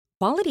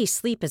Quality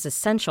sleep is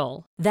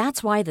essential.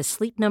 That's why the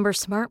Sleep Number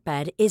Smart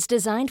Bed is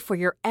designed for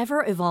your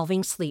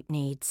ever-evolving sleep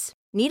needs.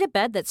 Need a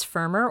bed that's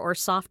firmer or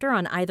softer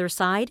on either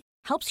side?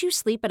 Helps you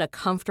sleep at a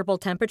comfortable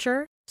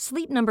temperature?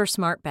 Sleep Number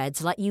Smart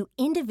Beds let you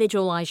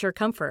individualize your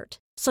comfort,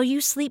 so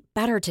you sleep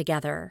better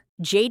together.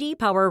 J.D.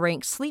 Power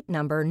ranks Sleep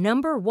Number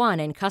number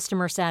 1 in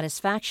customer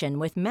satisfaction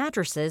with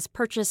mattresses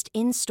purchased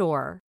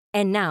in-store.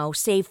 And now,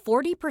 save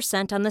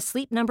 40% on the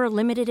Sleep Number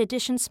Limited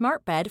Edition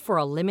Smart Bed for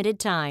a limited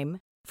time.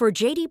 For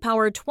J.D.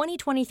 Power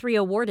 2023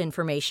 award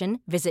information,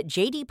 visit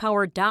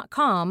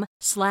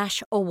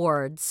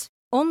jdpower.com/awards.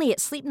 Only at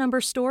Sleep Number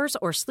stores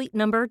or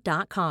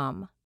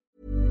sleepnumber.com.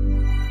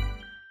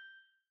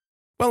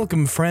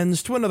 Welcome,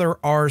 friends, to another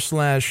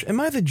rSlash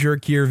Am I the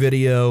Jerk Here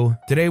video.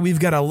 Today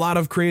we've got a lot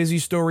of crazy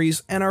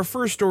stories, and our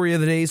first story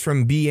of the day is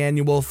from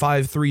Annual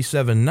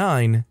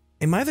 5379.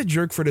 Am I the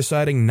jerk for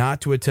deciding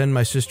not to attend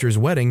my sister's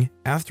wedding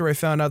after I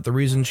found out the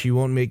reason she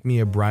won't make me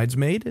a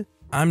bridesmaid?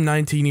 I'm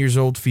 19 years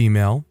old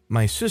female.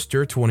 My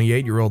sister,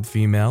 28-year-old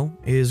female,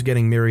 is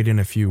getting married in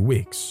a few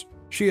weeks.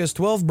 She has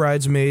 12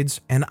 bridesmaids,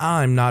 and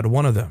I'm not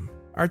one of them.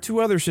 Our two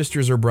other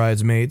sisters are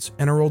bridesmaids,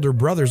 and our older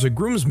brother's a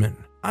groomsman.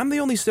 I'm the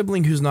only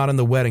sibling who's not in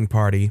the wedding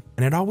party,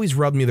 and it always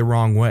rubbed me the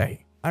wrong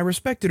way. I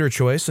respected her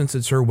choice since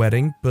it's her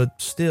wedding,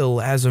 but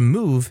still, as a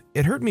move,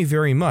 it hurt me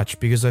very much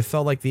because I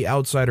felt like the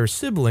outsider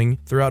sibling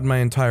throughout my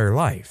entire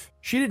life.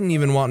 She didn't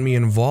even want me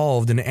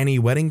involved in any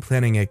wedding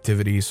planning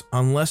activities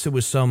unless it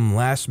was some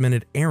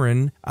last-minute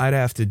errand I'd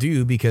have to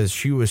do because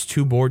she was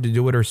too bored to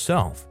do it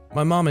herself.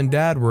 My mom and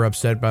dad were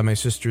upset by my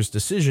sister's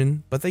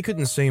decision, but they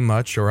couldn't say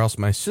much or else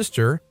my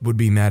sister would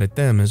be mad at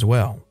them as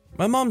well.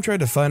 My mom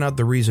tried to find out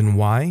the reason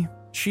why.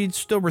 She'd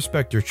still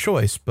respect her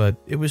choice, but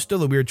it was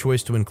still a weird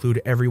choice to include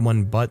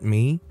everyone but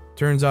me.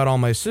 Turns out all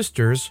my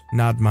sisters,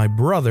 not my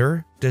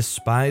brother,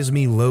 despise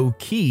me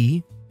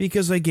low-key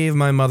because I gave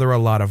my mother a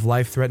lot of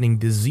life-threatening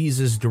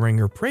diseases during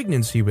her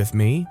pregnancy with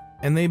me,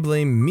 and they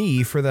blame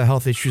me for the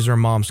health issues our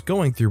mom's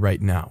going through right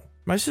now.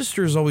 My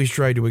sisters always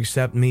tried to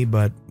accept me,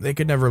 but they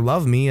could never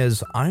love me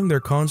as I'm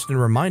their constant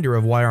reminder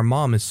of why our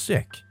mom is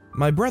sick.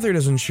 My brother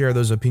doesn't share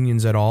those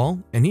opinions at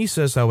all, and he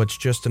says how it's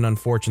just an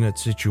unfortunate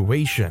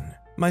situation.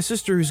 My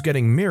sister who's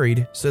getting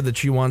married said that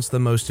she wants the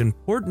most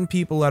important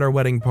people at our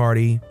wedding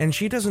party, and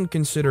she doesn't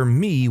consider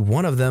me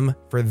one of them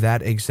for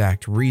that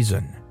exact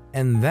reason.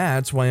 And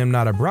that's why I'm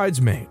not a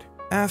bridesmaid.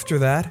 After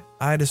that,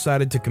 I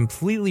decided to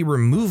completely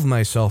remove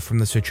myself from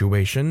the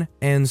situation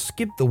and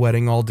skip the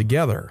wedding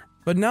altogether.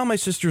 But now my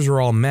sisters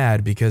are all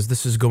mad because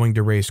this is going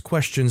to raise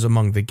questions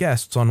among the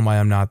guests on why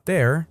I'm not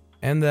there,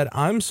 and that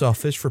I'm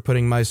selfish for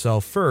putting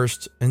myself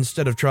first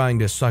instead of trying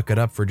to suck it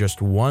up for just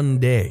one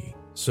day.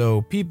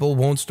 So people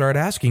won't start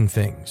asking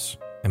things.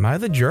 Am I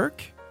the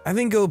jerk? I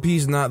think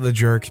OP's not the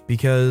jerk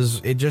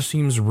because it just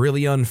seems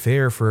really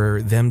unfair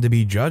for them to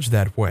be judged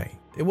that way.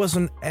 It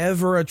wasn't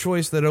ever a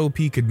choice that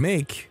OP could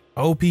make.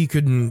 OP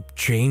couldn't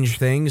change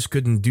things,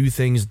 couldn't do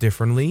things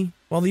differently.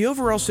 While the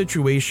overall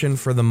situation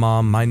for the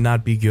mom might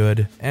not be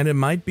good, and it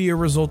might be a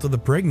result of the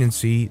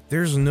pregnancy,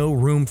 there's no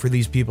room for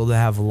these people to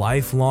have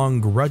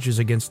lifelong grudges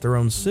against their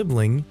own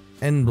sibling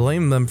and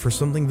blame them for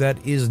something that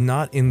is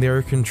not in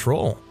their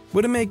control.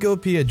 Would it make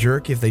OP a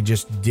jerk if they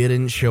just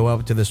didn't show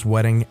up to this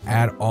wedding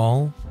at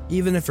all,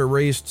 even if it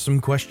raised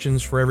some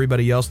questions for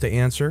everybody else to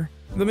answer?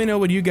 Let me know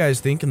what you guys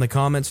think in the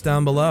comments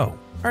down below.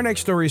 Our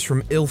next story is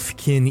from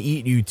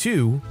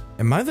IlfKinEatYou2.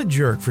 Am I the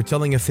jerk for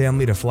telling a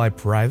family to fly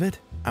private?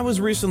 I was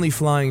recently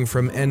flying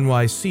from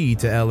NYC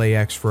to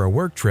LAX for a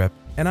work trip,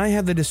 and I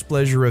had the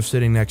displeasure of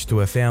sitting next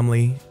to a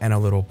family and a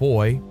little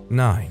boy,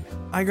 9.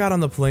 I got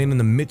on the plane in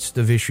the midst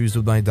of issues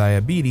with my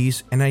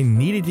diabetes, and I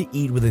needed to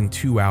eat within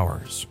 2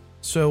 hours.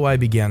 So I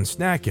began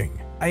snacking.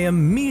 I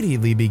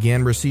immediately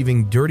began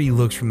receiving dirty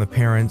looks from the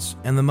parents,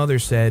 and the mother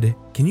said,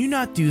 "Can you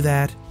not do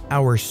that?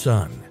 Our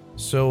son."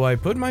 So I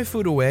put my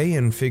food away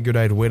and figured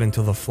I'd wait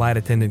until the flight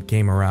attendant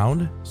came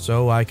around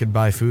so I could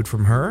buy food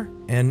from her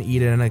and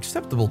eat at an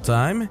acceptable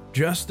time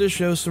just to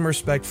show some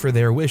respect for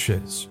their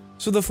wishes.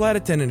 So the flight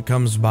attendant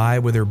comes by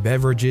with her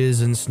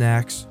beverages and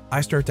snacks. I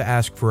start to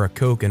ask for a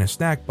Coke and a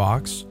snack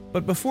box,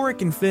 but before I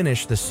can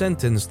finish the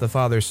sentence, the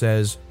father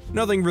says,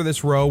 "Nothing for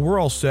this row, we're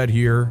all set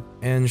here,"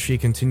 and she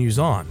continues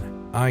on.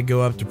 I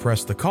go up to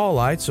press the call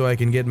light so I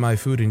can get my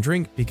food and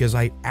drink because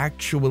I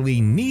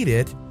actually need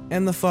it,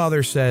 and the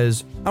father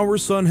says, "Our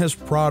son has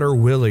Prader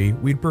Willi.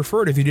 We'd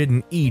prefer it if he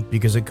didn't eat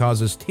because it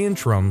causes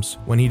tantrums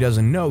when he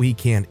doesn't know he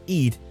can't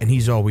eat and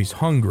he's always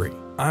hungry."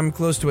 I'm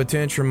close to a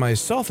tantrum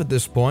myself at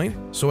this point,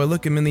 so I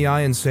look him in the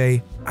eye and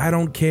say, "I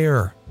don't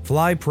care.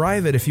 Fly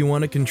private if you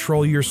want to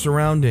control your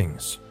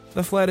surroundings."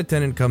 The flight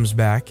attendant comes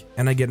back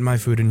and I get my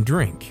food and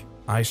drink.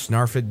 I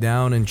snarf it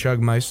down and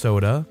chug my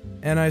soda,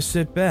 and I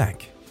sit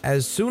back.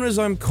 As soon as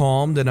I'm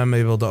calmed and I'm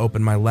able to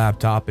open my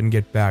laptop and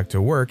get back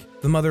to work,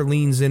 the mother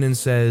leans in and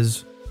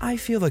says, "I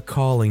feel a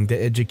calling to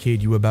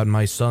educate you about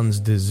my son's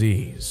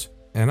disease."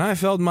 And I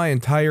felt my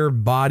entire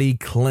body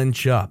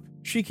clench up.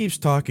 She keeps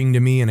talking to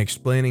me and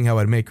explaining how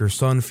I'd make her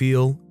son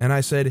feel, and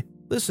I said,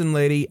 "Listen,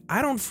 lady,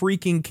 I don't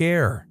freaking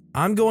care.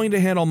 I'm going to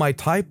handle my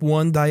type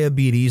 1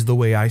 diabetes the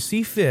way I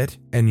see fit,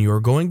 and you're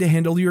going to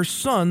handle your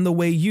son the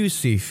way you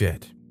see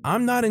fit.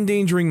 I'm not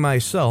endangering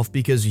myself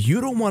because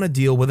you don't want to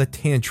deal with a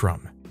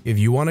tantrum. If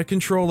you want to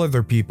control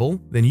other people,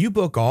 then you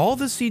book all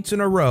the seats in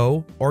a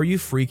row or you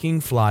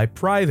freaking fly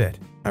private.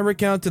 I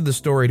recounted the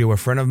story to a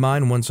friend of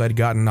mine once I'd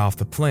gotten off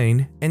the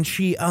plane, and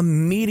she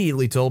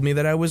immediately told me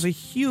that I was a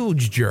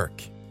huge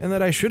jerk and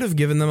that I should have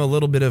given them a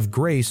little bit of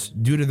grace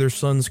due to their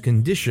son's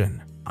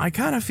condition. I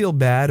kind of feel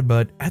bad,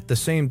 but at the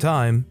same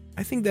time,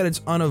 I think that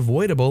it's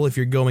unavoidable if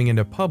you're going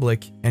into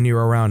public and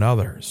you're around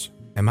others.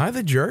 Am I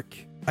the jerk?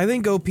 I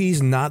think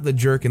OP's not the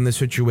jerk in this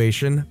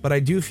situation, but I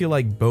do feel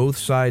like both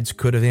sides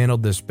could have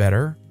handled this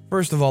better.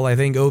 First of all, I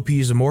think OP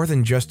is more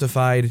than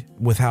justified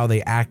with how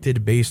they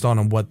acted based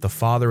on what the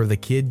father of the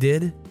kid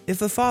did. If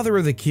the father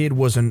of the kid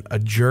wasn't a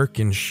jerk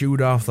and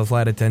shooed off the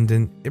flight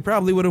attendant, it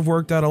probably would have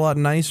worked out a lot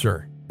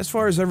nicer. As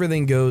far as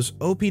everything goes,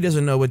 OP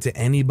doesn't owe it to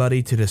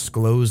anybody to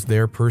disclose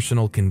their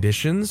personal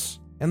conditions,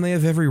 and they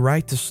have every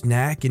right to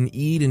snack and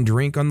eat and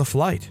drink on the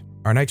flight.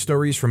 Our next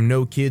story is from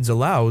No Kids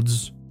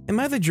Alloud's. Am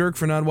I the jerk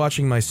for not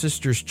watching my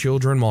sister's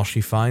children while she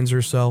finds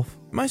herself?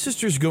 My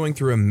sister's going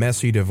through a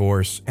messy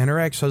divorce, and her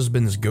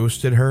ex-husband's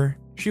ghosted her.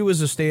 She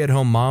was a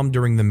stay-at-home mom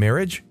during the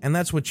marriage, and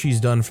that's what she's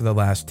done for the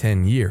last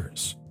 10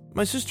 years.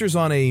 My sister's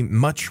on a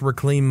much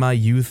reclaim my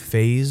youth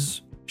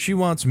phase. She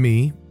wants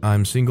me,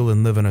 I'm single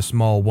and live in a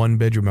small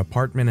one-bedroom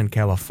apartment in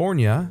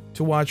California,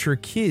 to watch her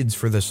kids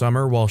for the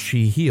summer while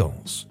she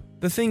heals.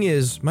 The thing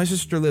is, my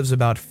sister lives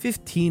about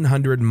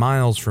 1,500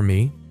 miles from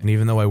me, and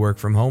even though I work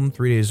from home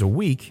 3 days a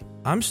week,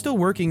 I'm still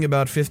working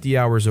about 50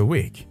 hours a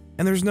week.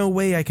 And there's no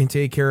way I can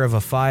take care of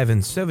a 5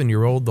 and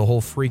 7-year-old the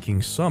whole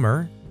freaking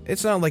summer.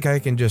 It's not like I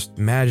can just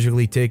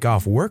magically take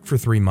off work for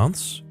 3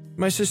 months.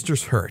 My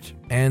sister's hurt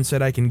and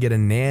said I can get a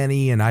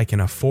nanny and I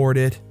can afford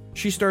it.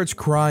 She starts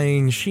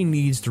crying she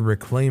needs to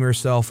reclaim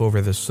herself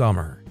over the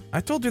summer. I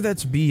told her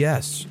that's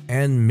BS,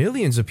 and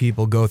millions of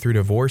people go through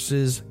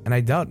divorces, and I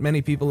doubt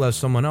many people have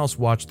someone else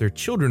watch their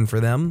children for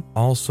them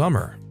all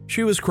summer.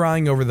 She was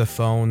crying over the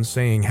phone,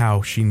 saying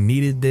how she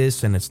needed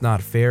this and it's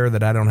not fair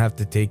that I don't have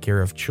to take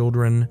care of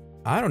children.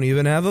 I don't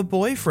even have a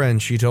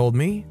boyfriend, she told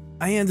me.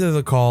 I ended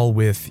the call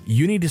with,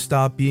 you need to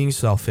stop being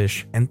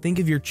selfish and think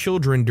of your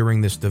children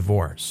during this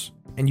divorce.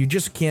 And you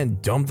just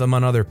can't dump them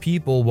on other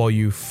people while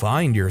you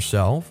find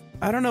yourself.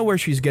 I don't know where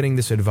she's getting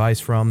this advice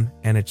from,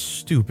 and it's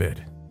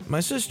stupid. My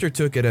sister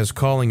took it as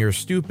calling her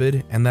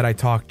stupid and that I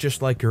talked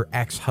just like her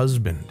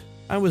ex-husband.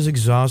 I was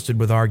exhausted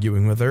with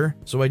arguing with her,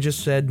 so I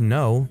just said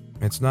no,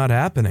 it's not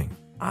happening.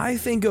 I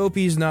think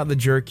OP's not the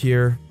jerk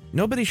here.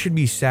 Nobody should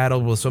be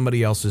saddled with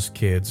somebody else's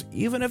kids,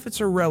 even if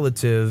it's a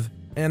relative.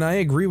 And I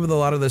agree with a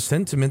lot of the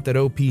sentiment that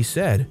OP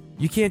said.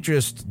 You can't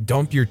just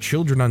dump your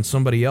children on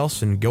somebody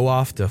else and go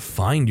off to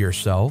find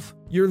yourself.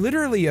 You're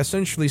literally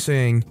essentially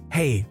saying,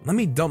 hey, let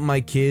me dump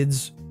my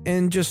kids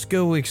and just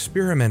go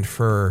experiment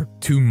for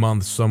 2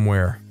 months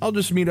somewhere. I'll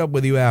just meet up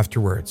with you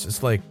afterwards.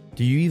 It's like,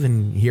 do you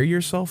even hear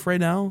yourself right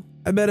now?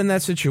 I bet in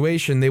that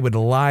situation they would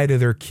lie to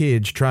their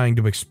kids trying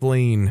to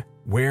explain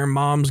where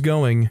mom's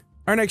going.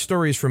 Our next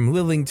story is from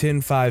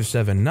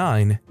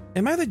Lillington579.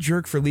 Am I the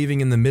jerk for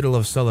leaving in the middle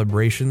of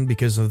celebration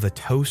because of the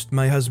toast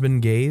my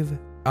husband gave?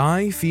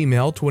 I,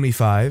 female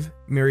 25,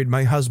 married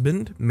my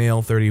husband,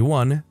 male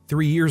 31,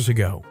 3 years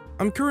ago.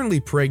 I'm currently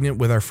pregnant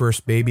with our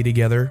first baby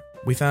together.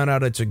 We found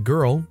out it's a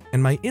girl,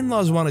 and my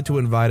in-laws wanted to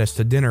invite us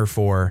to dinner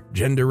for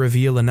gender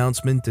reveal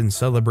announcement and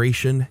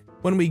celebration.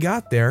 When we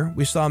got there,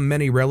 we saw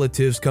many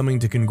relatives coming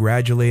to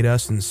congratulate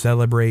us and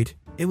celebrate.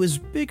 It was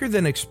bigger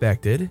than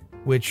expected,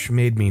 which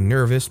made me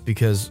nervous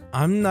because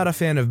I'm not a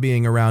fan of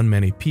being around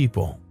many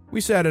people.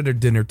 We sat at a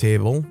dinner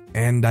table,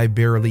 and I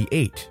barely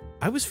ate.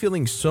 I was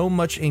feeling so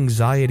much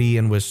anxiety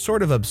and was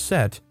sort of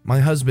upset my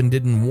husband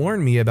didn't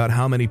warn me about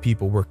how many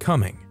people were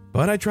coming.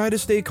 But I tried to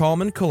stay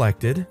calm and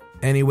collected.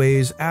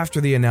 Anyways,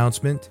 after the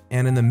announcement,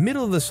 and in the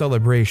middle of the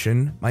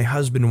celebration, my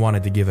husband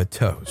wanted to give a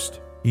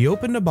toast. He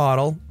opened a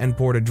bottle and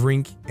poured a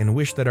drink and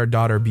wished that our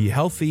daughter be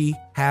healthy,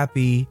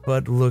 happy,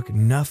 but look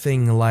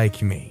nothing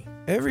like me.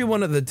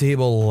 Everyone at the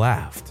table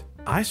laughed.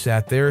 I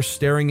sat there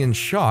staring in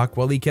shock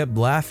while he kept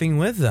laughing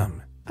with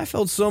them. I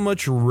felt so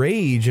much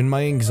rage and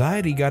my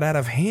anxiety got out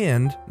of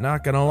hand,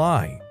 not gonna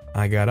lie.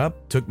 I got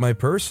up, took my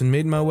purse, and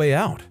made my way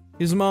out.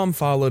 His mom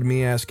followed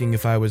me asking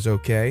if I was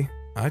okay.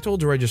 I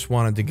told her I just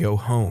wanted to go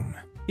home.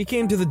 He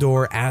came to the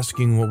door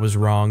asking what was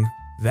wrong.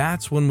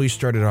 That's when we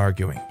started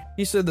arguing.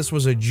 He said this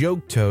was a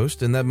joke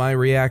toast and that my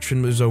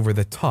reaction was over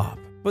the top.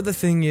 But the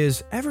thing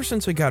is, ever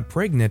since I got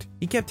pregnant,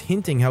 he kept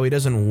hinting how he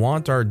doesn't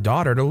want our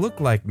daughter to look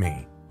like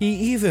me. He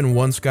even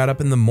once got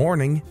up in the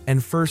morning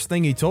and first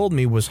thing he told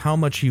me was how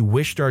much he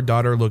wished our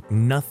daughter looked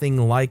nothing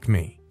like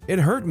me. It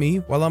hurt me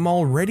while I'm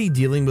already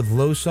dealing with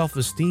low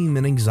self-esteem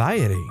and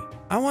anxiety.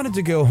 I wanted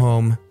to go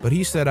home, but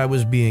he said I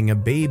was being a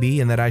baby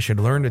and that I should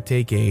learn to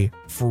take a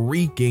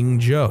freaking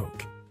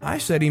joke. I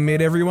said he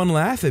made everyone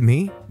laugh at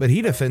me, but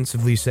he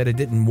defensively said it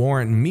didn't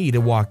warrant me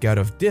to walk out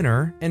of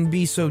dinner and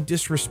be so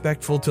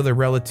disrespectful to the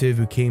relative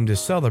who came to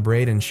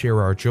celebrate and share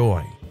our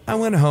joy. I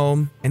went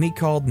home, and he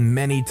called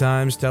many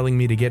times telling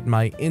me to get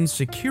my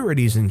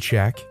insecurities in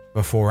check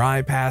before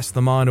I passed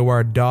them on to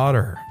our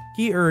daughter.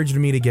 He urged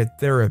me to get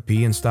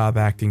therapy and stop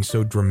acting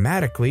so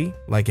dramatically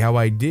like how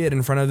I did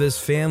in front of this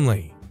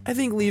family. I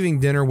think leaving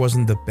dinner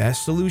wasn't the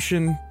best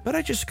solution, but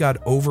I just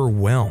got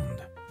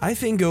overwhelmed. I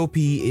think OP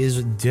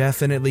is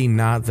definitely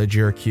not the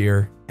jerk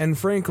here, and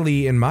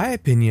frankly, in my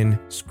opinion,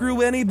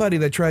 screw anybody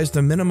that tries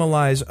to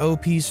minimize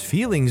OP's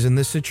feelings in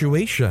this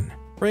situation.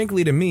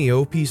 Frankly, to me,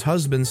 OP's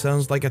husband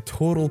sounds like a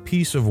total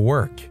piece of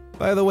work.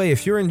 By the way,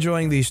 if you're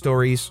enjoying these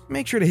stories,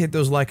 make sure to hit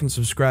those like and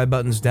subscribe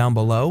buttons down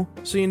below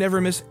so you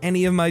never miss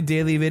any of my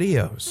daily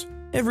videos.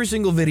 Every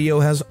single video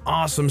has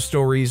awesome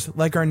stories,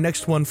 like our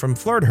next one from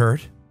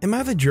Flirthurt. Am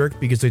I the jerk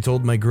because I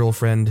told my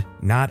girlfriend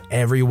not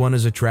everyone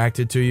is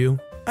attracted to you?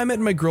 I met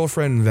my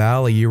girlfriend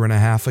Val a year and a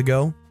half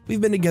ago.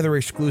 We've been together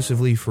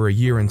exclusively for a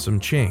year and some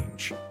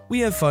change. We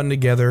have fun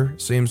together,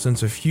 same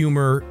sense of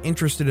humor,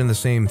 interested in the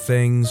same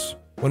things.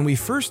 When we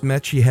first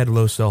met, she had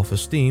low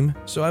self-esteem,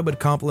 so I would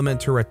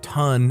compliment her a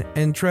ton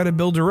and try to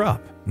build her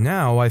up.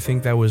 Now I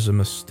think that was a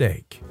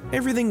mistake.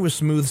 Everything was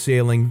smooth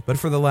sailing, but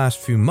for the last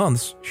few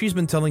months, she's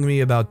been telling me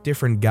about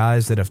different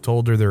guys that have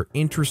told her they're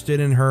interested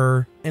in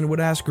her and would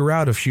ask her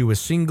out if she was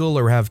single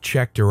or have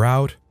checked her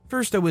out.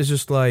 First I was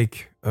just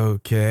like,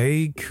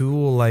 okay,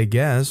 cool, I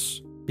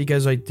guess,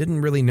 because I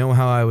didn't really know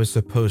how I was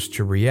supposed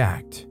to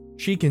react.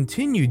 She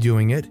continued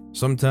doing it.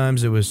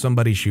 Sometimes it was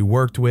somebody she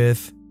worked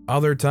with,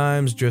 other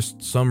times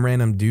just some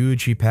random dude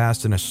she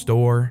passed in a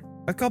store.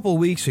 A couple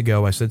weeks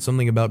ago, I said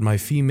something about my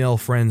female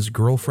friend's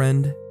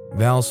girlfriend.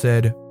 Val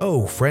said,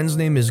 "Oh, friend's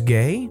name is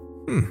Gay?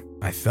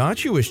 I thought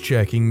she was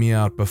checking me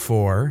out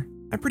before."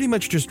 I pretty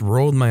much just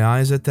rolled my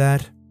eyes at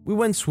that. We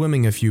went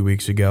swimming a few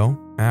weeks ago.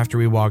 After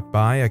we walked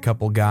by a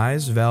couple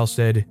guys, Val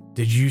said,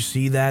 "Did you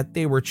see that?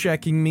 They were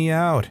checking me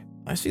out."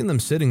 I seen them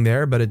sitting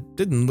there, but it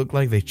didn't look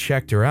like they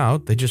checked her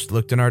out. They just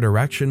looked in our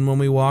direction when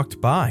we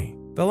walked by.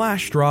 The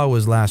last straw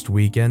was last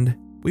weekend.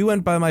 We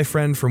went by my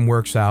friend from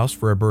work's house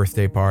for a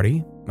birthday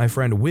party. My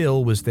friend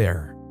Will was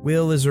there.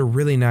 Will is a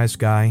really nice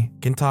guy,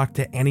 can talk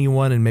to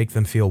anyone and make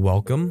them feel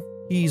welcome.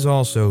 He's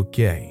also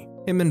gay.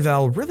 Him and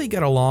Val really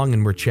got along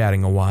and were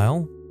chatting a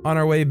while. On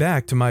our way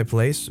back to my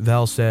place,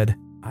 Val said,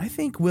 "I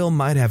think Will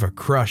might have a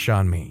crush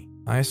on me."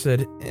 I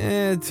said,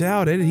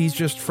 doubt it, he's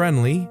just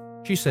friendly.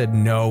 She said,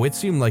 "No, it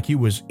seemed like he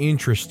was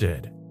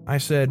interested." I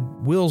said,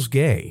 "Will's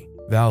gay."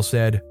 Val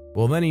said,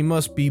 "Well, then he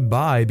must be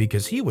bi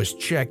because he was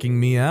checking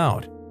me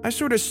out." I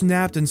sort of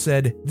snapped and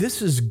said,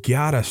 "This has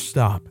gotta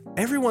stop.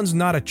 Everyone's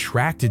not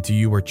attracted to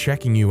you or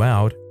checking you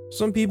out.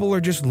 Some people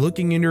are just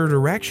looking in your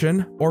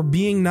direction or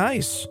being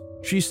nice."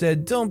 She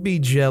said, "Don't be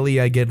jelly,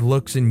 I get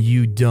looks and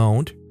you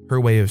don't." Her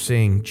way of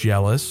saying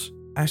jealous.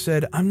 I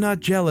said, "I'm not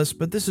jealous,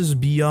 but this is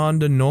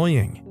beyond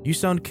annoying. You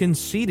sound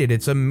conceited,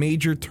 it's a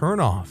major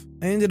turnoff."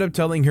 I ended up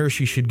telling her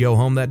she should go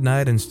home that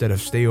night instead of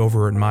stay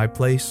over at my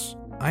place.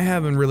 I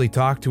haven't really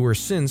talked to her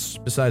since,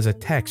 besides a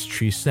text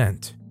she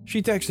sent.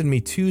 She texted me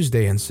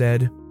Tuesday and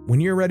said, "When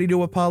you're ready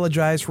to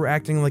apologize for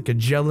acting like a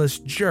jealous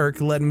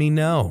jerk, let me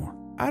know."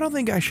 I don't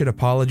think I should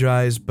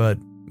apologize, but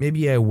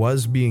maybe I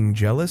was being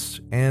jealous,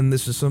 and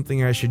this is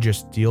something I should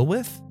just deal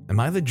with? Am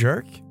I the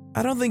jerk?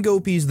 I don't think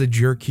OP's the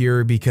jerk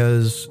here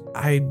because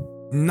I'm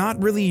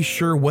not really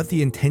sure what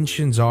the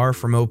intentions are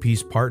from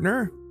OP's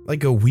partner.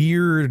 Like a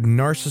weird,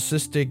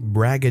 narcissistic,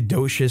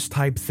 braggadocious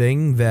type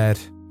thing that,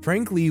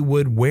 frankly,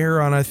 would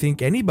wear on, I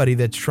think, anybody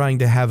that's trying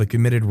to have a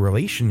committed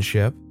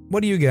relationship.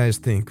 What do you guys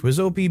think? Was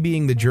OP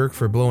being the jerk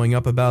for blowing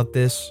up about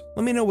this?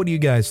 Let me know what you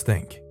guys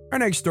think. Our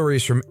next story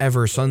is from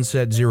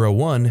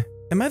EverSunset01.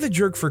 Am I the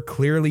jerk for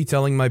clearly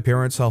telling my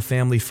parents how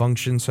family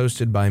functions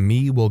hosted by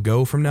me will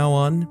go from now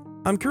on?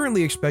 I'm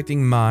currently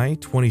expecting my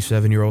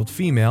 27-year-old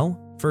female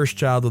first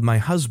child with my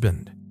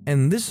husband,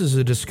 and this is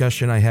a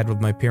discussion I had with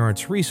my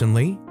parents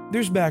recently.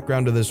 There's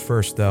background to this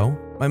first though.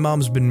 My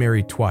mom's been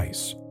married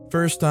twice.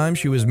 First time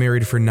she was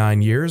married for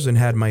 9 years and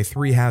had my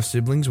 3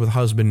 half-siblings with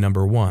husband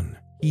number 1.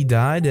 He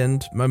died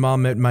and my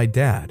mom met my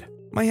dad.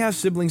 My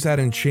half-siblings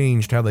hadn't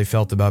changed how they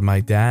felt about my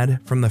dad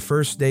from the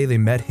first day they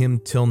met him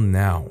till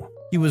now.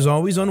 He was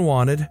always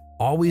unwanted,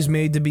 always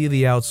made to be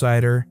the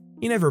outsider.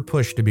 He never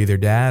pushed to be their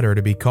dad or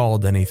to be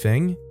called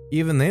anything.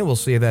 Even they will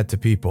say that to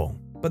people.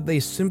 But they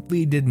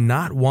simply did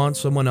not want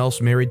someone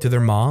else married to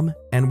their mom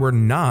and were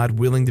not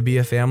willing to be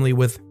a family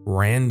with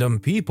random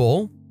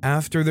people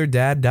after their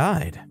dad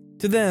died.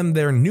 To them,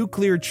 their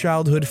nuclear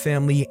childhood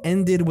family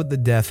ended with the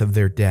death of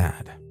their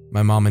dad.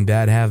 My mom and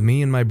dad have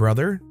me and my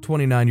brother,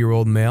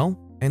 29-year-old male,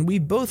 and we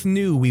both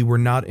knew we were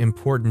not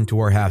important to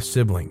our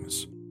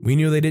half-siblings. We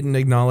knew they didn't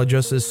acknowledge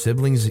us as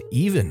siblings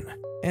even,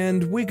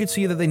 and we could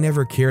see that they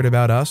never cared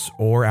about us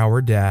or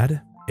our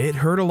dad. It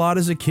hurt a lot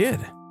as a kid.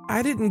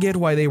 I didn't get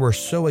why they were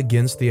so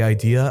against the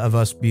idea of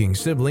us being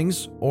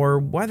siblings, or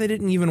why they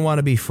didn't even want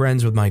to be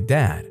friends with my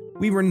dad.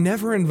 We were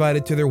never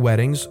invited to their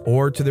weddings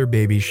or to their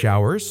baby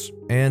showers,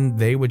 and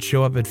they would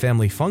show up at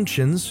family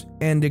functions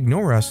and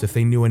ignore us if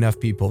they knew enough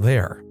people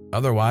there.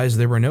 Otherwise,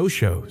 there were no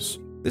shows.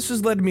 This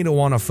has led me to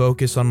want to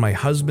focus on my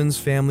husband's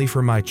family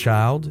for my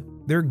child.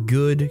 They're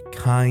good,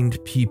 kind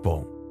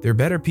people. They're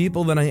better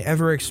people than I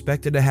ever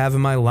expected to have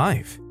in my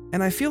life.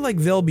 And I feel like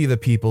they'll be the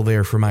people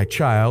there for my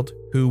child,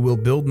 who will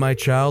build my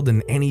child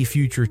and any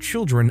future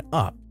children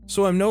up.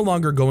 So I'm no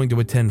longer going to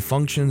attend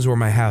functions where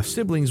my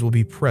half-siblings will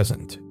be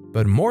present.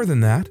 But more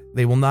than that,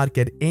 they will not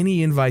get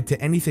any invite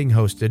to anything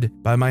hosted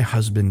by my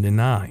husband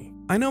and I.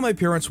 I know my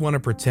parents want to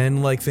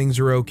pretend like things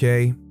are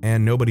okay,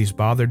 and nobody's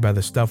bothered by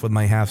the stuff with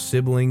my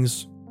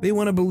half-siblings. They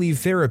want to believe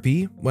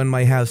therapy, when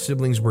my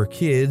half-siblings were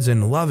kids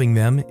and loving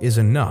them, is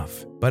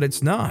enough. But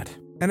it's not.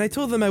 And I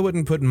told them I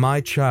wouldn't put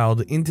my child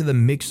into the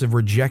mix of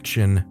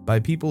rejection by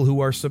people who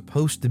are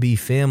supposed to be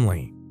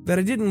family. That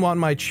I didn't want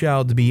my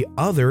child to be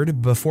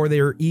othered before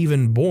they are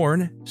even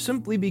born,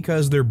 simply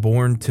because they're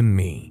born to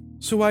me.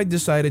 So I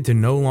decided to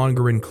no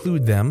longer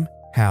include them,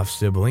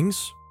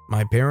 half-siblings.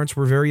 My parents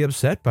were very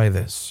upset by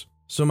this.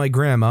 So my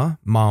grandma,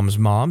 mom's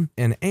mom,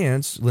 and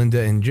aunts,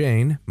 Linda and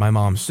Jane, my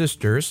mom's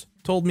sisters,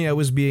 told me I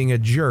was being a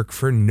jerk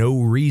for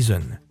no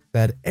reason.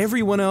 That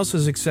everyone else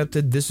has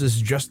accepted this is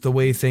just the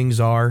way things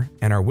are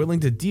and are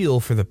willing to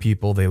deal for the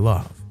people they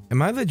love. Am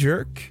I the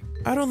jerk?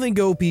 I don't think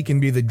OP can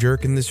be the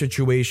jerk in this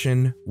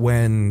situation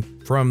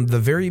when, from the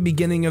very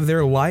beginning of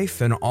their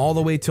life and all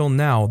the way till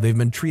now, they've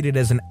been treated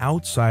as an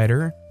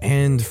outsider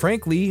and,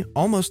 frankly,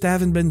 almost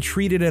haven't been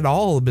treated at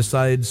all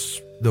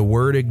besides the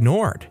word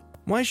ignored.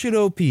 Why should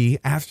OP,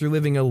 after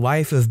living a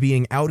life of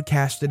being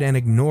outcasted and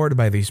ignored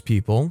by these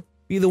people,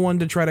 be the one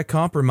to try to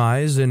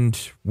compromise and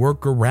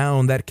work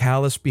around that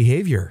callous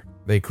behavior?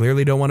 They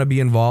clearly don't want to be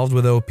involved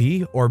with OP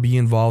or be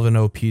involved in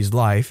OP's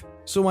life,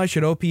 so why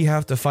should OP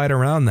have to fight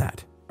around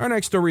that? Our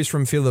next story is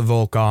from Phila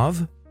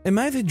Volkov. Am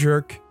I the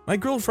jerk? My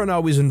girlfriend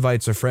always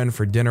invites a friend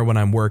for dinner when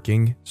I'm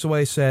working, so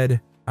I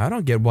said, I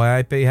don't get why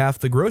I pay half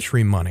the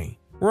grocery money.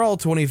 We're all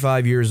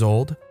 25 years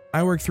old.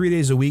 I work 3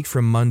 days a week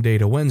from Monday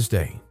to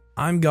Wednesday.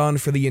 I'm gone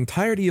for the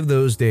entirety of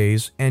those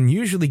days and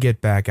usually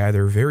get back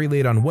either very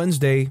late on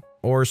Wednesday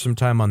or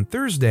sometime on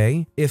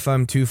Thursday if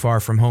I'm too far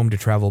from home to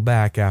travel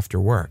back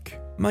after work.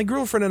 My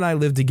girlfriend and I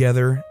live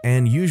together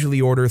and usually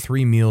order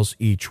 3 meals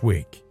each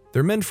week.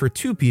 They're meant for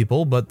 2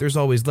 people, but there's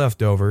always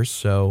leftovers,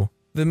 so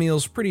the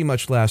meals pretty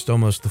much last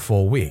almost the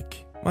full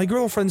week. My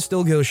girlfriend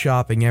still goes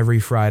shopping every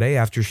Friday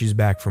after she's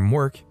back from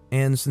work,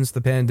 and since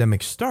the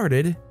pandemic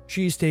started,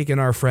 she's taken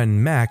our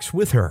friend Max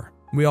with her.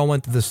 We all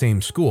went to the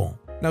same school.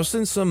 Now,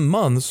 since some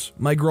months,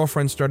 my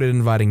girlfriend started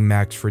inviting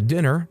Max for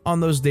dinner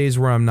on those days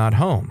where I'm not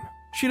home.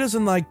 She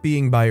doesn't like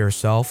being by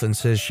herself and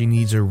says she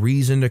needs a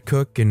reason to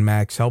cook, and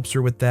Max helps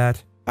her with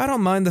that. I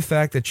don't mind the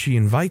fact that she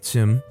invites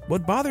him.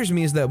 What bothers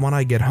me is that when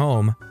I get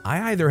home,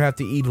 I either have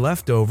to eat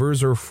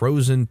leftovers or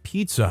frozen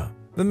pizza.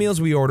 The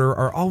meals we order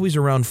are always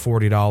around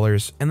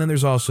 $40, and then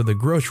there's also the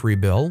grocery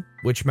bill,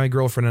 which my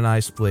girlfriend and I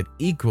split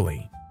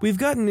equally. We've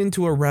gotten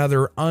into a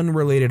rather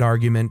unrelated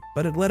argument,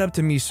 but it led up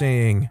to me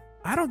saying,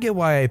 I don't get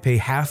why I pay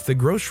half the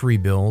grocery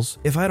bills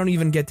if I don't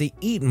even get to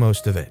eat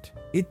most of it.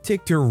 It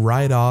ticked her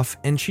right off,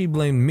 and she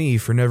blamed me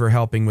for never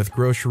helping with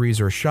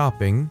groceries or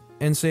shopping,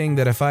 and saying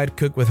that if I'd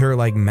cook with her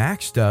like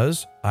Max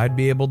does, I'd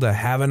be able to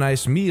have a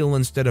nice meal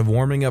instead of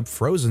warming up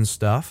frozen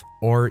stuff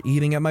or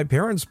eating at my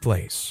parents'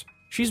 place.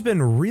 She's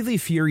been really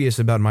furious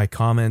about my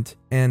comment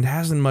and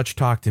hasn't much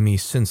talked to me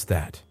since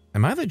that.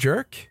 Am I the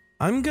jerk?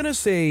 I'm gonna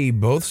say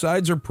both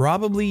sides are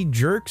probably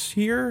jerks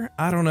here.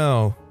 I don't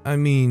know. I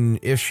mean,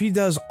 if she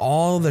does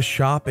all the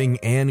shopping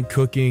and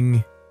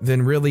cooking,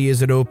 then really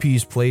is it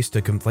OP's place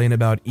to complain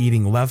about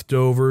eating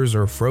leftovers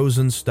or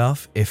frozen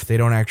stuff if they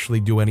don't actually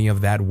do any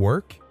of that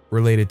work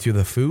related to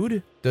the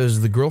food?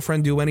 Does the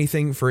girlfriend do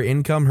anything for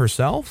income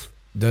herself?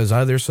 Does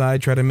either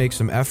side try to make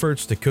some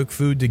efforts to cook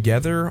food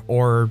together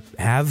or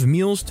have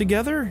meals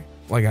together?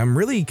 Like, I'm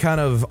really kind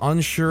of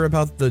unsure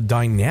about the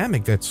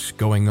dynamic that's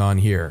going on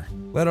here,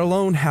 let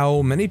alone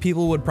how many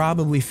people would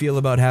probably feel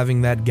about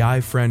having that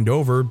guy friend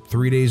over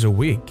 3 days a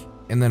week,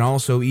 and then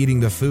also eating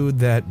the food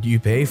that you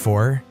pay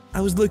for. I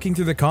was looking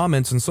through the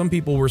comments and some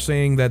people were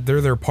saying that they're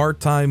their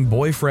part-time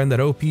boyfriend that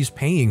OP's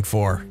paying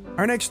for.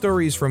 Our next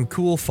story is from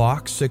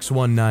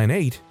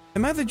CoolFox6198.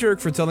 Am I the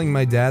jerk for telling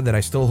my dad that I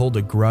still hold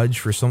a grudge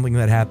for something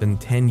that happened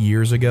 10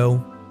 years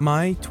ago?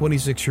 My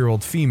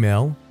 26-year-old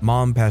female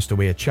mom passed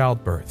away at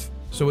childbirth,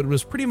 so it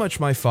was pretty much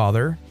my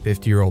father,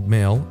 50-year-old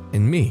male,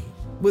 and me,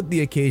 with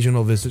the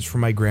occasional visits from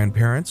my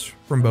grandparents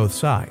from both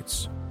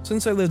sides.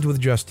 Since I lived with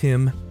just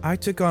him, I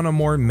took on a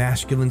more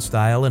masculine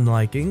style and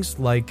likings,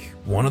 like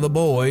one of the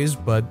boys,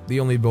 but the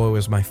only boy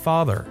was my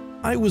father.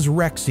 I was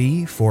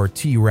Rexy for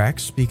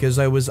T-Rex because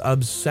I was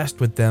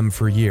obsessed with them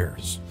for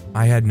years.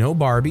 I had no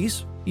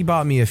Barbies. He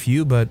bought me a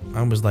few, but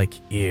I was like,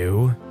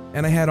 ew.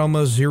 And I had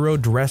almost 0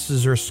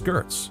 dresses or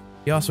skirts.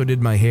 He also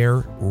did my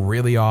hair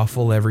really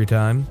awful every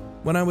time.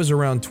 When I was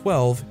around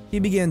 12, he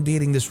began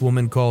dating this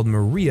woman called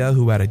Maria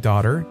who had a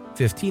daughter,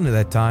 15 at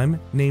that time,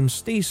 named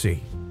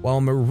Stacy.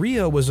 While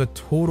Maria was a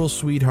total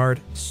sweetheart,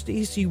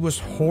 Stacy was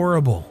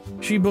horrible.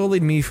 She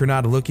bullied me for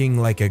not looking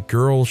like a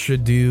girl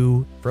should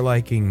do, for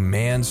liking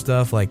man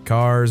stuff like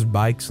cars,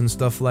 bikes, and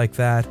stuff like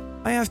that.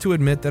 I have to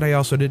admit that I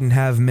also didn't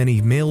have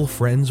many male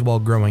friends while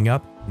growing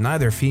up,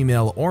 neither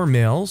female or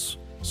males.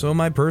 So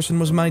my person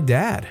was my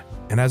dad,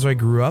 and as I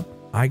grew up,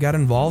 I got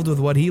involved with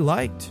what he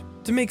liked.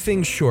 To make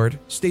things short,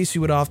 Stacy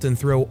would often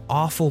throw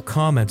awful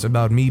comments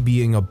about me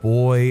being a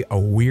boy, a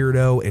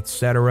weirdo,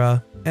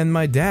 etc. And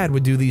my dad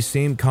would do these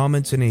same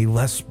comments in a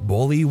less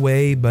bully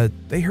way, but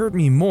they hurt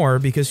me more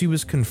because he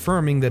was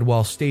confirming that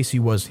while Stacy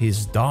was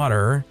his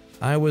daughter,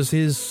 I was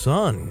his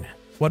son.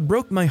 What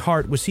broke my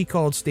heart was he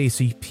called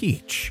Stacy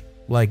Peach,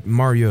 like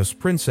Mario's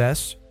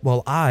princess,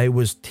 while I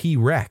was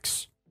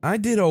T-Rex. I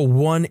did a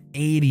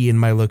 180 in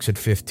my looks at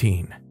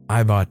 15.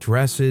 I bought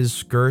dresses,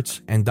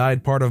 skirts, and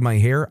dyed part of my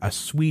hair a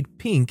sweet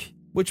pink,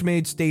 which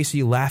made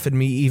Stacy laugh at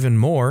me even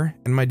more,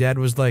 and my dad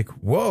was like,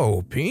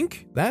 "Whoa,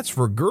 pink? That's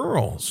for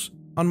girls."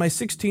 On my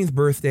 16th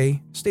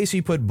birthday, Stacy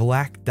put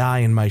black dye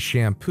in my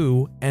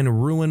shampoo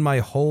and ruined my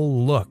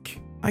whole look.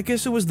 I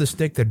guess it was the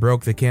stick that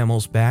broke the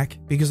camel's back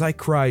because I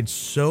cried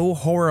so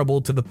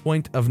horrible to the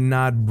point of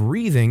not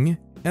breathing,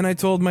 and I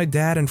told my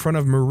dad in front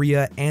of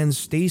Maria and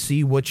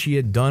Stacy what she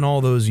had done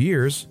all those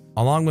years,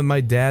 along with my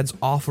dad's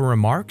awful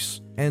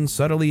remarks and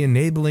subtly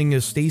enabling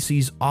of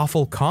Stacy's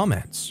awful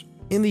comments.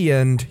 In the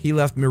end, he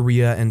left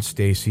Maria and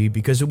Stacy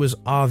because it was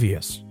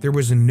obvious there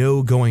was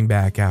no going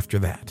back after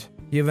that.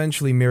 He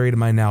eventually married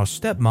my now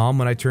stepmom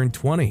when I turned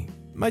 20.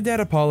 My dad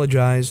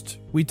apologized,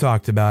 we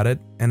talked about it,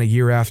 and a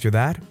year after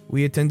that,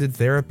 we attended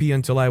therapy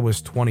until I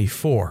was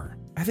 24.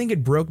 I think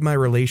it broke my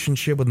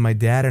relationship with my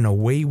dad in a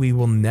way we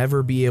will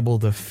never be able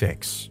to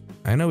fix.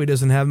 I know he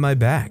doesn't have my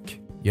back.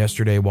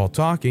 Yesterday while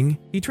talking,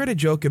 he tried to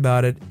joke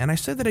about it, and I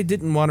said that I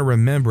didn't want to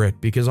remember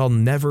it because I'll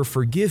never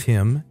forgive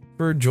him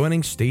for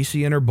joining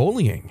Stacy in her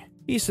bullying.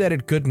 He said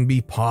it couldn't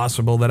be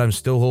possible that I'm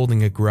still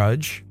holding a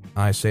grudge.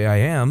 I say I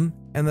am,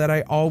 and that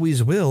I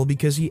always will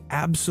because he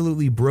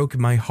absolutely broke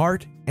my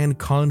heart and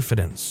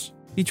confidence.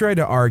 He tried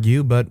to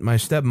argue, but my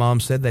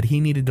stepmom said that he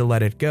needed to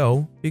let it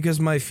go because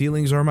my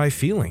feelings are my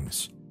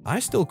feelings. I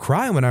still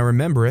cry when I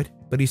remember it,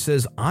 but he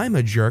says I'm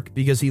a jerk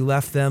because he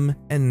left them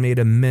and made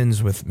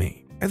amends with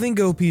me. I think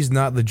OP's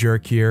not the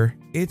jerk here.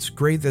 It's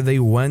great that they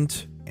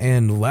went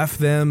and left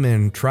them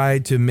and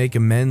tried to make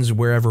amends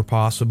wherever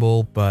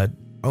possible, but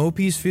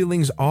OP's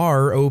feelings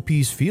are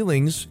OP's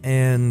feelings,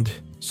 and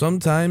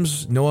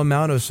sometimes no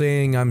amount of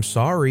saying I'm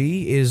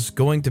sorry is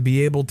going to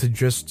be able to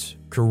just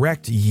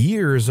correct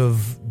years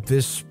of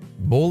this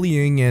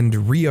bullying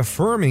and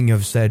reaffirming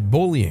of said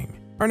bullying.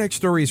 Our next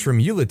story is from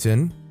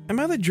Ulitin. Am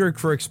I the jerk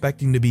for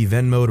expecting to be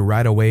Venmo'd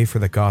right away for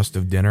the cost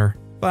of dinner?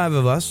 5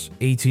 of us,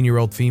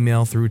 18-year-old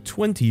female through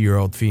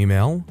 20-year-old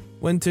female,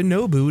 went to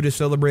Nobu to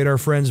celebrate our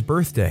friend's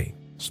birthday.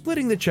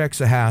 Splitting the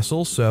check's a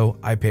hassle, so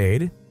I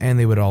paid, and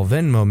they would all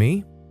Venmo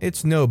me.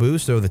 It's Nobu,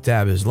 so the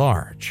tab is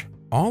large.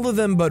 All of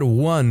them but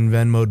one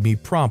Venmo'd me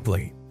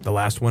promptly. The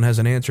last one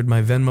hasn't answered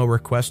my Venmo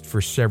request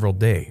for several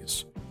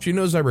days. She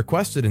knows I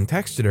requested and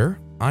texted her.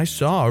 I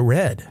saw a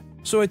red.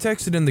 So I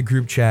texted in the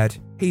group chat,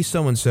 "Hey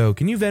so-and-so,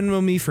 can you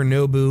Venmo me for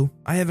Nobu?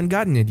 I haven't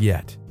gotten it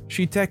yet."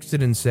 She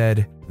texted and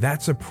said,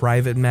 "That's a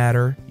private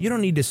matter. You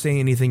don't need to say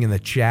anything in the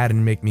chat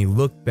and make me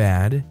look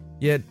bad."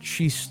 Yet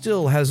she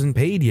still hasn't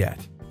paid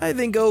yet. I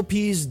think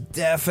OP's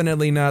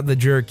definitely not the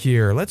jerk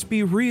here. Let's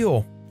be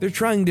real. They're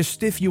trying to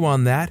stiff you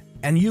on that,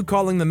 and you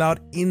calling them out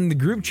in the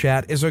group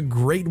chat is a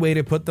great way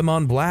to put them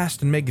on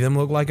blast and make them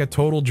look like a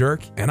total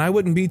jerk. And I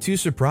wouldn't be too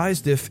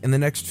surprised if in the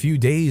next few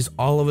days,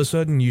 all of a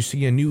sudden you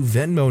see a new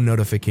Venmo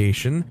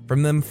notification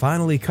from them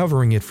finally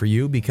covering it for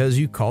you because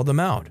you called them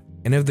out.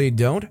 And if they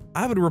don't,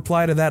 I would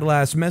reply to that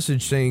last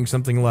message saying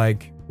something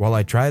like, "Well,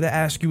 I try to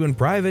ask you in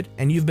private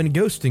and you've been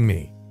ghosting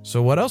me.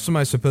 So what else am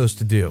I supposed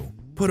to do?"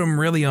 Put them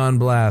really on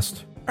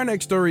blast. Our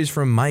next story is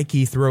from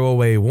Mikey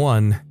Throwaway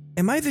 1.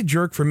 Am I the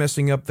jerk for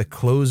messing up the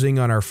closing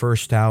on our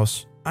first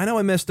house? I know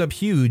I messed up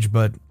huge,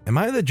 but am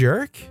I the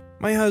jerk?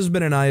 My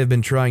husband and I have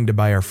been trying to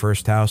buy our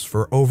first house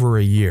for over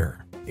a year.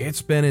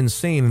 It's been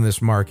insane in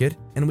this market,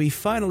 and we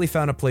finally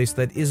found a place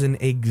that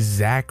isn't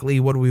exactly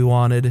what we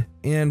wanted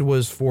and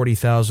was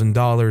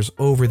 $40,000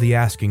 over the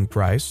asking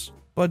price,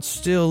 but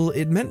still,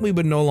 it meant we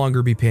would no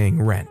longer be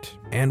paying rent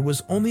and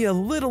was only a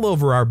little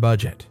over our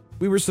budget.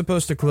 We were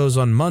supposed to close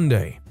on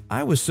Monday.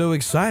 I was so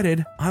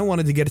excited, I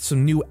wanted to get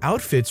some new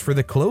outfits for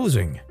the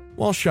closing.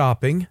 While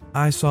shopping,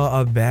 I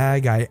saw a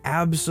bag I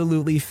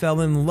absolutely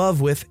fell in love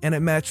with, and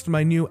it matched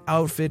my new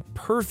outfit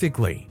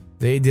perfectly.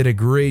 They did a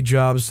great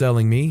job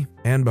selling me,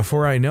 and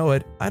before I know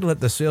it, I'd let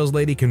the sales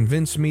lady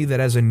convince me that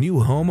as a new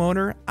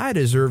homeowner, I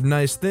deserved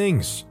nice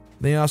things.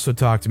 They also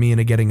talked me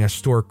into getting a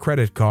store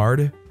credit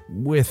card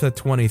with a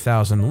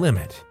 $20,000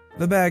 limit.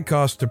 The bag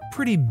cost a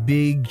pretty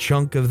big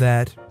chunk of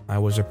that. I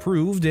was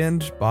approved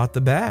and bought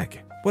the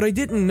bag. What I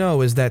didn't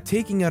know is that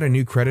taking out a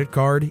new credit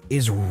card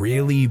is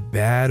really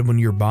bad when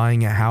you're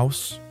buying a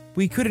house.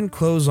 We couldn't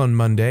close on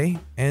Monday,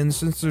 and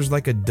since there's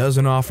like a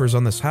dozen offers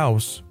on this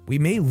house, we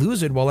may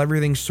lose it while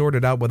everything's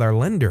sorted out with our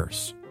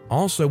lenders.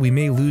 Also, we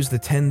may lose the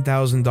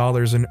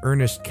 $10,000 in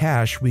earnest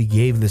cash we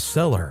gave the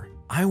seller.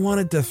 I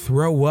wanted to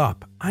throw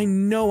up. I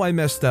know I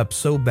messed up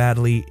so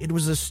badly, it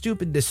was a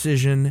stupid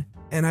decision,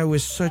 and I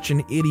was such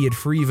an idiot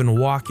for even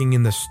walking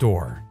in the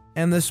store.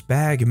 and this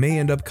bag may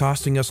end up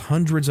costing us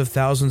hundreds of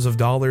thousands of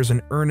dollars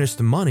in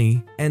earnest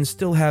money and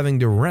still having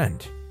to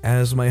rent,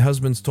 as my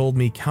husband's told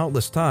me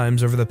countless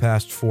times over the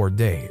past 4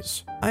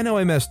 days. I know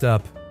I messed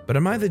up, but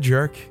am I the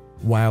jerk?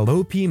 While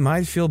OP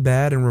might feel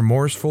bad and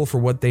remorseful for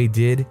what they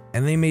did,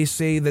 and they may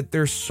say that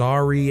they're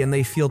sorry and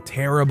they feel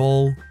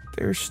terrible,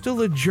 they're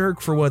still a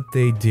jerk for what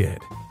they did.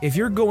 If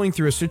you're going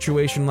through a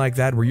situation like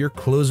that where you're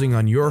closing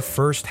on your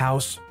first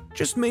house,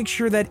 just make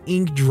sure that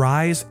ink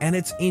dries and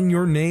it's in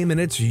your name and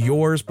it's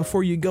yours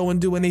before you go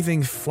and do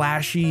anything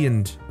flashy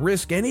and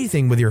risk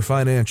anything with your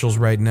financials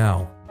right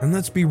now. And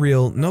let's be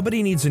real,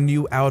 nobody needs a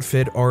new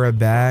outfit or a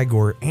bag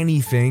or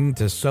anything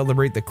to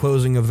celebrate the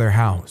closing of their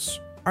house.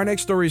 Our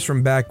next story is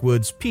from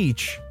Backwoods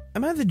Peach.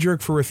 Am I the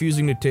jerk for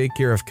refusing to take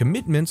care of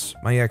commitments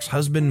my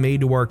ex-husband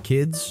made to our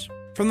kids?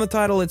 From the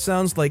title, it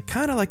sounds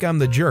kinda like I'm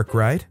the jerk,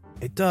 right?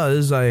 It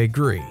does, I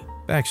agree.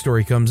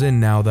 Backstory comes in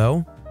now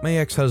though. My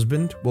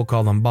ex-husband, we'll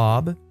call him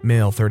Bob,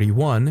 male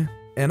 31,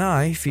 and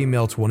I,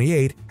 female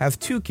 28, have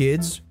 2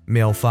 kids,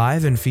 male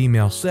 5 and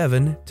female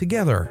 7,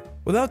 together.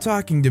 Without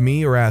talking to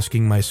me or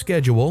asking my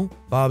schedule,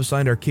 Bob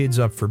signed our kids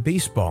up for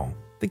baseball.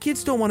 The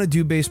kids don't want to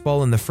do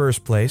baseball in the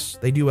first place.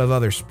 They do have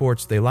other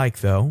sports they like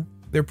though.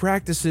 Their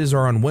practices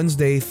are on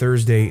Wednesday,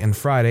 Thursday, and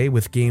Friday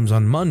with games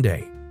on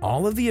Monday.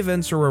 All of the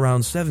events are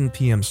around 7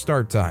 p.m.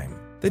 start time.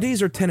 The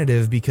days are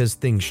tentative because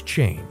things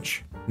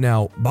change.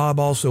 Now, Bob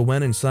also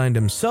went and signed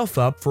himself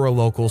up for a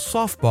local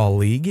softball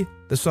league.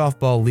 The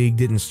softball league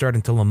didn't start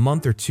until a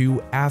month or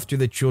 2 after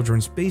the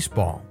children's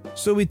baseball,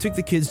 so we took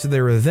the kids to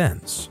their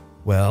events.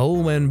 Well,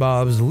 when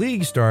Bob's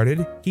league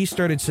started, he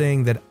started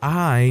saying that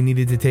I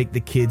needed to take the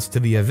kids to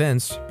the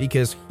events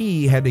because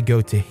he had to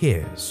go to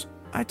his.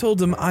 I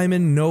told him I'm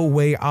in no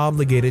way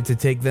obligated to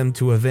take them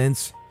to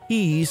events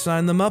he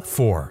signed them up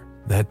for,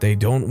 that they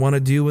don't want to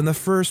do in the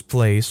first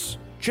place,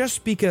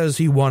 just because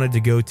he wanted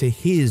to go to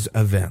his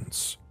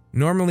events.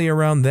 Normally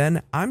around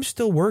then, I'm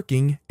still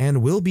working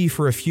and will be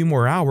for a few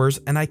more hours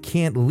and I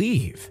can't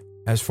leave.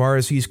 As far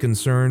as he's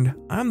concerned,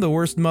 I'm the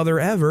worst mother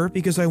ever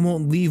because I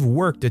won't leave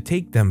work to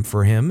take them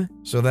for him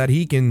so that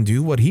he can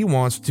do what he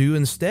wants to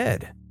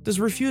instead. Does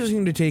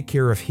refusing to take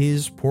care of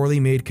his poorly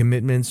made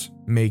commitments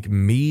make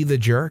me the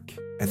jerk?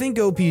 I think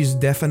OP's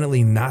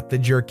definitely not the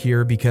jerk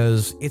here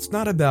because it's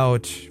not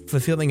about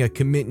fulfilling a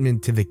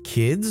commitment to the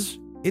kids.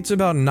 It's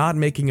about not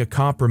making a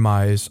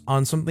compromise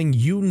on something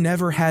you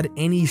never had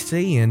any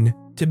say in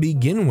to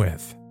begin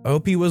with.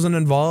 OP wasn't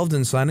involved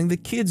in signing the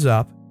kids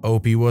up.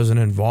 OP wasn't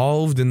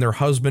involved in their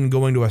husband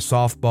going to a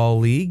softball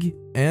league.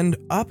 And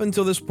up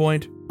until this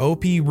point,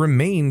 OP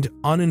remained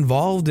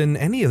uninvolved in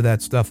any of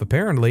that stuff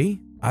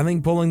apparently. I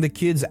think pulling the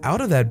kids out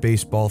of that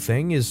baseball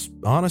thing is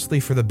honestly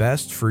for the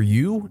best for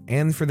you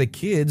and for the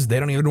kids. They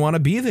don't even want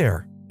to be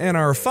there. And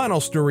our final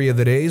story of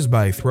the day is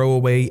by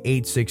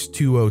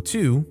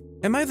Throwaway86202.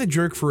 Am I the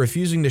jerk for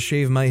refusing to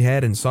shave my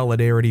head in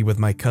solidarity with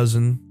my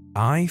cousin?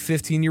 I,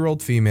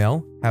 15-year-old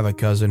female, have a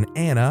cousin,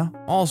 Anna,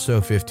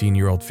 also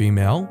 15-year-old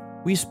female.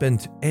 We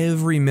spent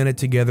every minute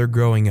together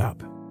growing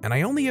up, and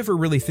I only ever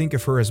really think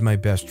of her as my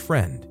best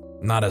friend,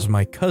 not as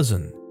my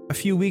cousin. A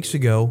few weeks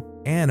ago,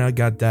 Anna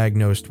got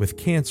diagnosed with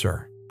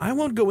cancer. I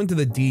won't go into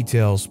the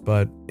details,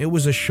 but it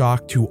was a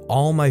shock to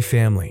all my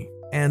family.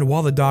 And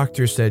while the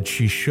doctor said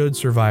she should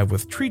survive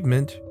with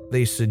treatment,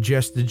 they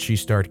suggested she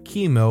start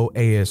chemo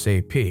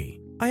ASAP.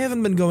 I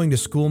haven't been going to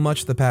school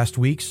much the past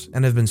weeks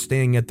and have been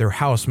staying at their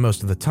house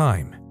most of the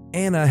time.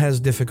 Anna has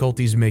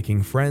difficulties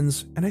making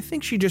friends, and I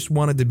think she just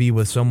wanted to be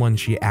with someone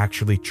she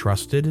actually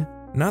trusted.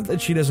 Not that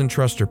she doesn't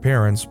trust her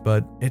parents,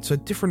 but it's a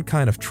different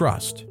kind of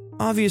trust.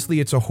 Obviously,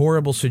 it's a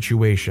horrible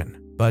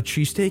situation, but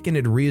she's taken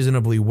it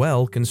reasonably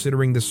well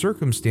considering the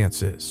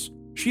circumstances.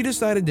 She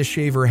decided to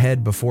shave her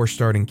head before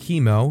starting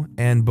chemo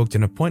and booked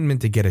an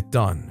appointment to get it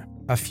done.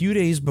 A few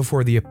days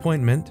before the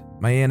appointment,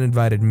 my aunt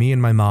invited me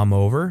and my mom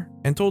over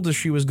and told us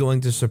she was going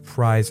to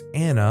surprise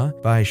Anna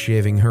by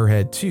shaving her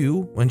head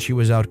too when she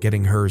was out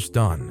getting hers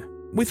done.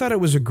 We thought it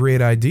was a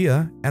great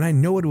idea, and I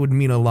know it would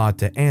mean a lot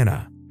to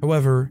Anna.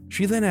 However,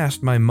 she then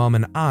asked my mom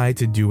and I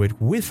to do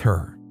it with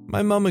her.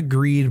 My mom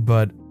agreed,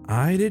 but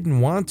I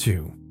didn't want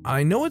to.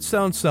 I know it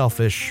sounds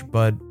selfish,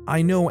 but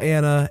I know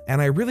Anna,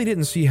 and I really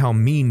didn't see how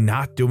me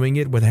not doing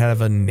it would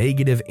have a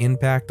negative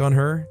impact on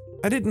her.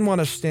 I didn't want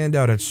to stand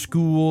out at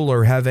school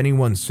or have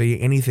anyone say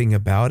anything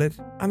about it.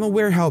 I'm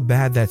aware how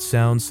bad that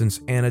sounds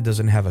since Anna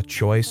doesn't have a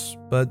choice,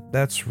 but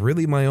that's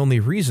really my only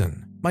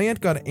reason. My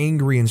aunt got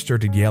angry and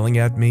started yelling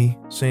at me,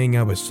 saying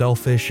I was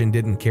selfish and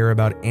didn't care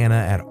about Anna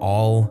at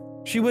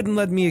all. She wouldn't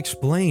let me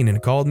explain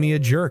and called me a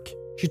jerk.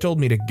 She told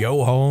me to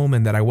go home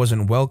and that I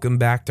wasn't welcome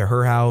back to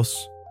her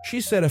house.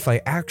 She said if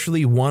I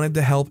actually wanted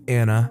to help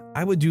Anna,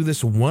 I would do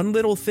this one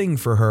little thing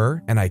for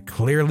her, and I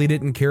clearly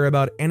didn't care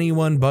about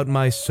anyone but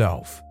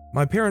myself.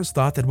 My parents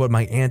thought that what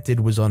my aunt did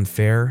was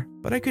unfair,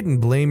 but I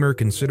couldn't blame her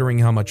considering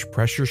how much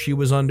pressure she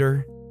was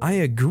under. I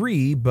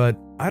agree, but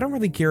I don't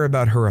really care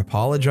about her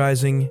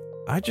apologizing.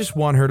 I just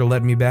want her to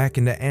let me back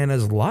into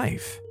Anna's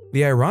life.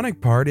 The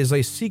ironic part is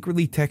I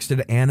secretly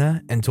texted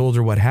Anna and told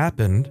her what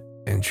happened,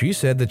 and she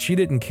said that she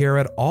didn't care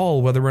at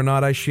all whether or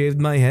not I shaved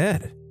my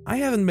head. I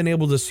haven't been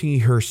able to see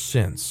her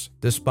since,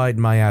 despite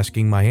my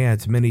asking my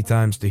aunt many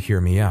times to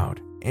hear me out,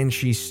 and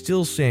she's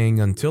still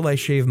saying until I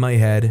shave my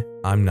head,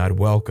 I'm not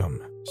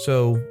welcome.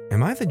 So,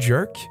 am I the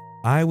jerk?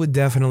 I would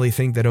definitely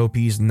think that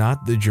OP's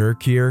not the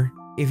jerk here.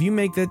 If you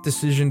make that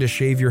decision to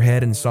shave your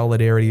head in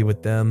solidarity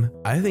with them,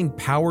 I think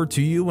power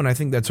to you, and I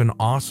think that's an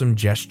awesome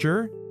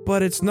gesture,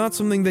 but it's not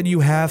something that you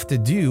have to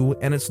do,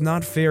 and it's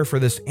not fair for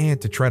this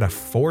aunt to try to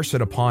force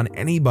it upon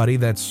anybody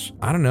that's,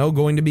 I don't know,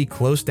 going to be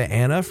close to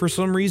Anna for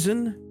some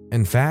reason.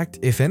 In fact,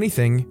 if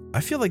anything,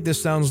 I feel like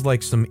this sounds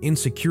like some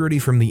insecurity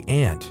from the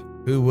aunt,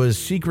 who was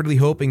secretly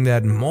hoping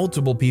that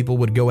multiple people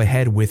would go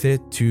ahead with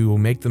it to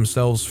make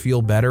themselves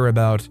feel better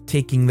about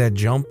taking that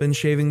jump and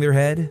shaving their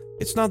head.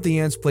 It's not the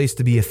aunt's place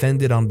to be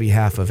offended on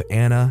behalf of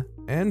Anna,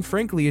 and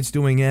frankly, it's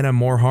doing Anna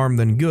more harm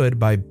than good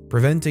by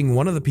preventing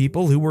one of the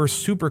people who were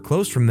super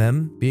close from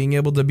them being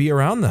able to be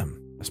around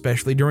them,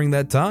 especially during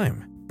that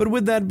time. But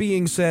with that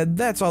being said,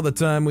 that's all the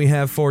time we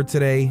have for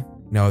today.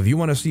 Now, if you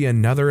want to see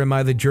another Am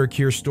I the Jerk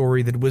Here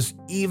story that was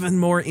even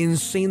more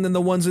insane than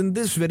the ones in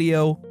this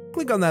video,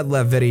 click on that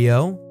left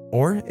video,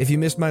 or if you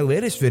missed my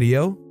latest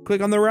video,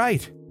 click on the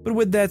right. But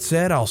with that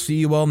said, I'll see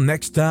you all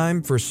next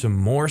time for some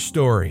more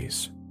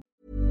stories.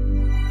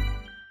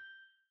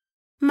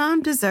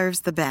 Mom deserves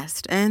the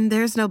best, and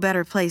there's no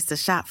better place to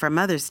shop for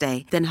Mother's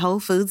Day than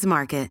Whole Foods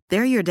Market.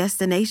 They're your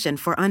destination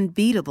for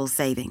unbeatable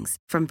savings,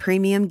 from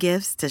premium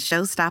gifts to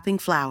show-stopping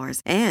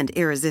flowers and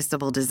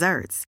irresistible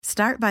desserts.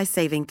 Start by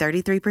saving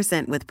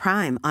 33% with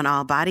Prime on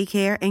all body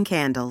care and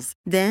candles.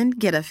 Then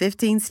get a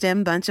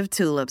 15-stem bunch of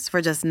tulips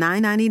for just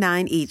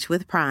 $9.99 each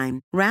with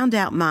Prime. Round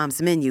out Mom's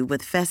menu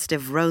with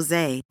festive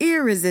rosé,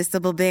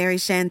 irresistible berry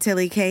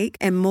chantilly cake,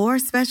 and more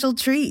special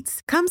treats.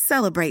 Come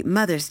celebrate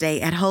Mother's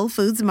Day at Whole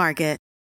Foods Market.